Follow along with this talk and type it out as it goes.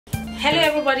Hello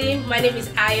everybody, my name is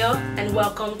Ayo and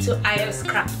welcome to Ayo's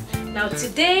Craft. Now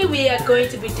today we are going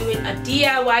to be doing a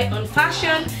DIY on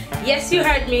fashion. Yes, you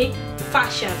heard me,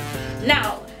 fashion.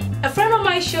 Now, a friend of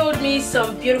mine showed me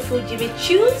some beautiful Jimmy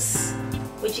Choos,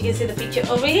 which you can see the picture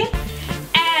over here.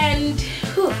 And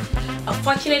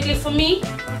unfortunately for me,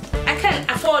 I can't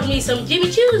afford me some Jimmy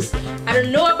Choos. I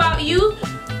don't know about you,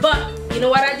 but you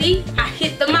know what I did? I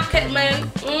hit the market, man.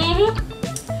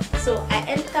 So I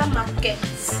enter market.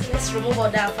 Let's remove all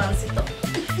that fancy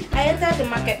stuff. I entered the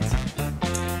market.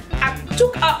 I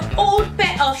took an old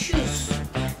pair of shoes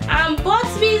and bought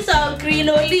me some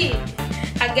crinoline.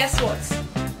 And guess what?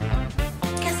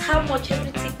 Guess how much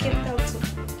everything came down to?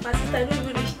 My sister, I don't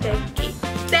even reach 10k.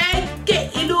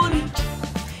 10k, you don't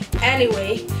reach.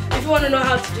 Anyway, if you want to know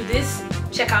how to do this,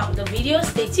 check out the video.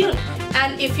 Stay tuned.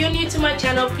 And if you're new to my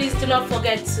channel, please do not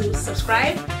forget to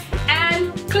subscribe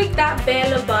and click that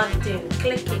bell button.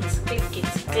 Click it, click it,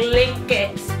 click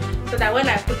it, so that when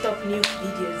I put up new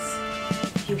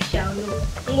videos, you shall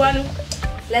know.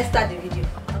 Let's start the video,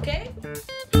 okay?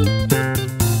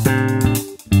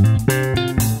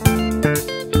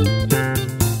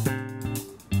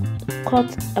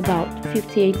 Cut about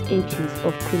 58 inches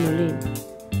of crinoline.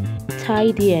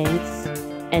 Tie the ends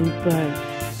and burn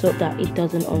so that it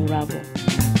doesn't unravel.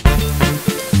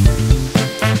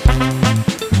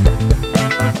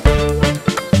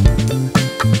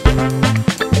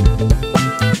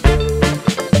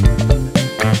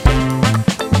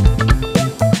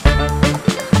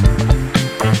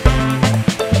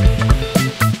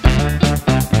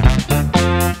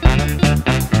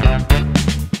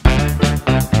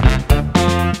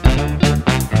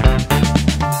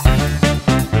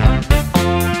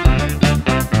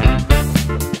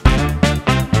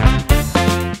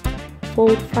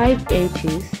 Fold 5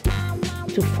 inches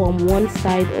to form one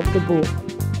side of the bow.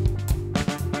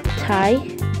 Tie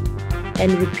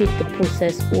and repeat the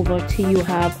process over till you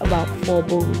have about 4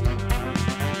 bows.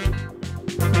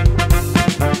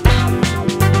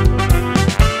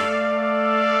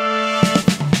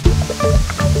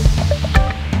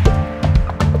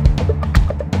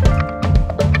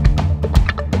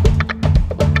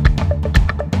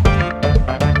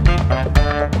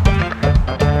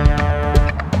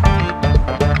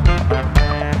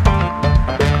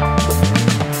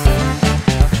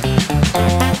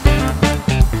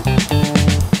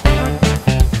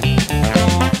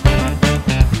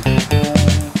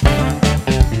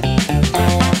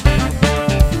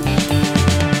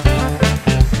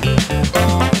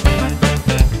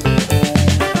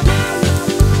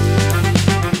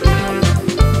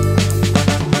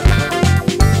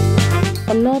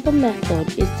 Another method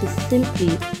is to simply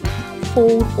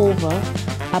fold over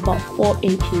about 4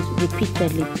 inches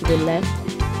repeatedly to the left,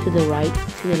 to the right,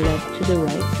 to the left, to the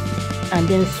right, and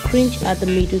then scrunch at the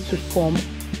middle to form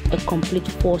a complete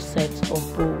 4 sets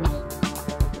of bows.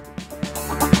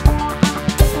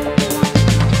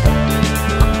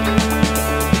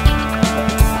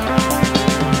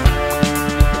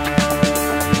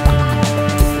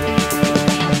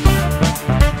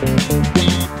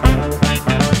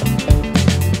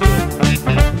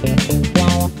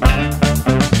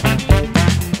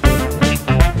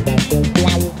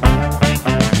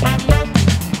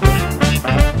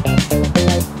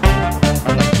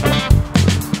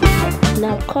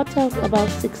 Cut out about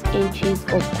 6 inches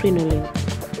of crinoline.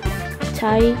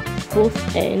 Tie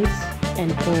both ends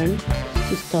and burn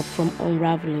to stop from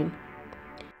unraveling.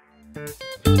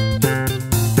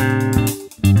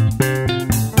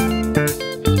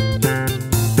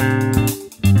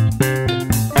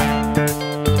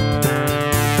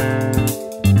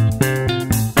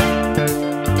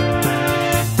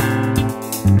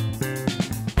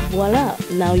 Voila,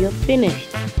 now you're finished.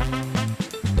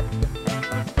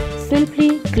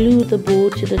 Simply glue the bow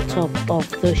to the top of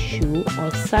the shoe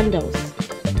or sandals,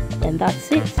 and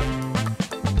that's it.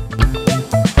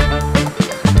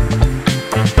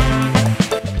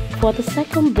 For the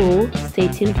second bow, stay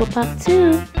tuned for part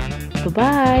 2.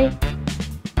 Bye-bye.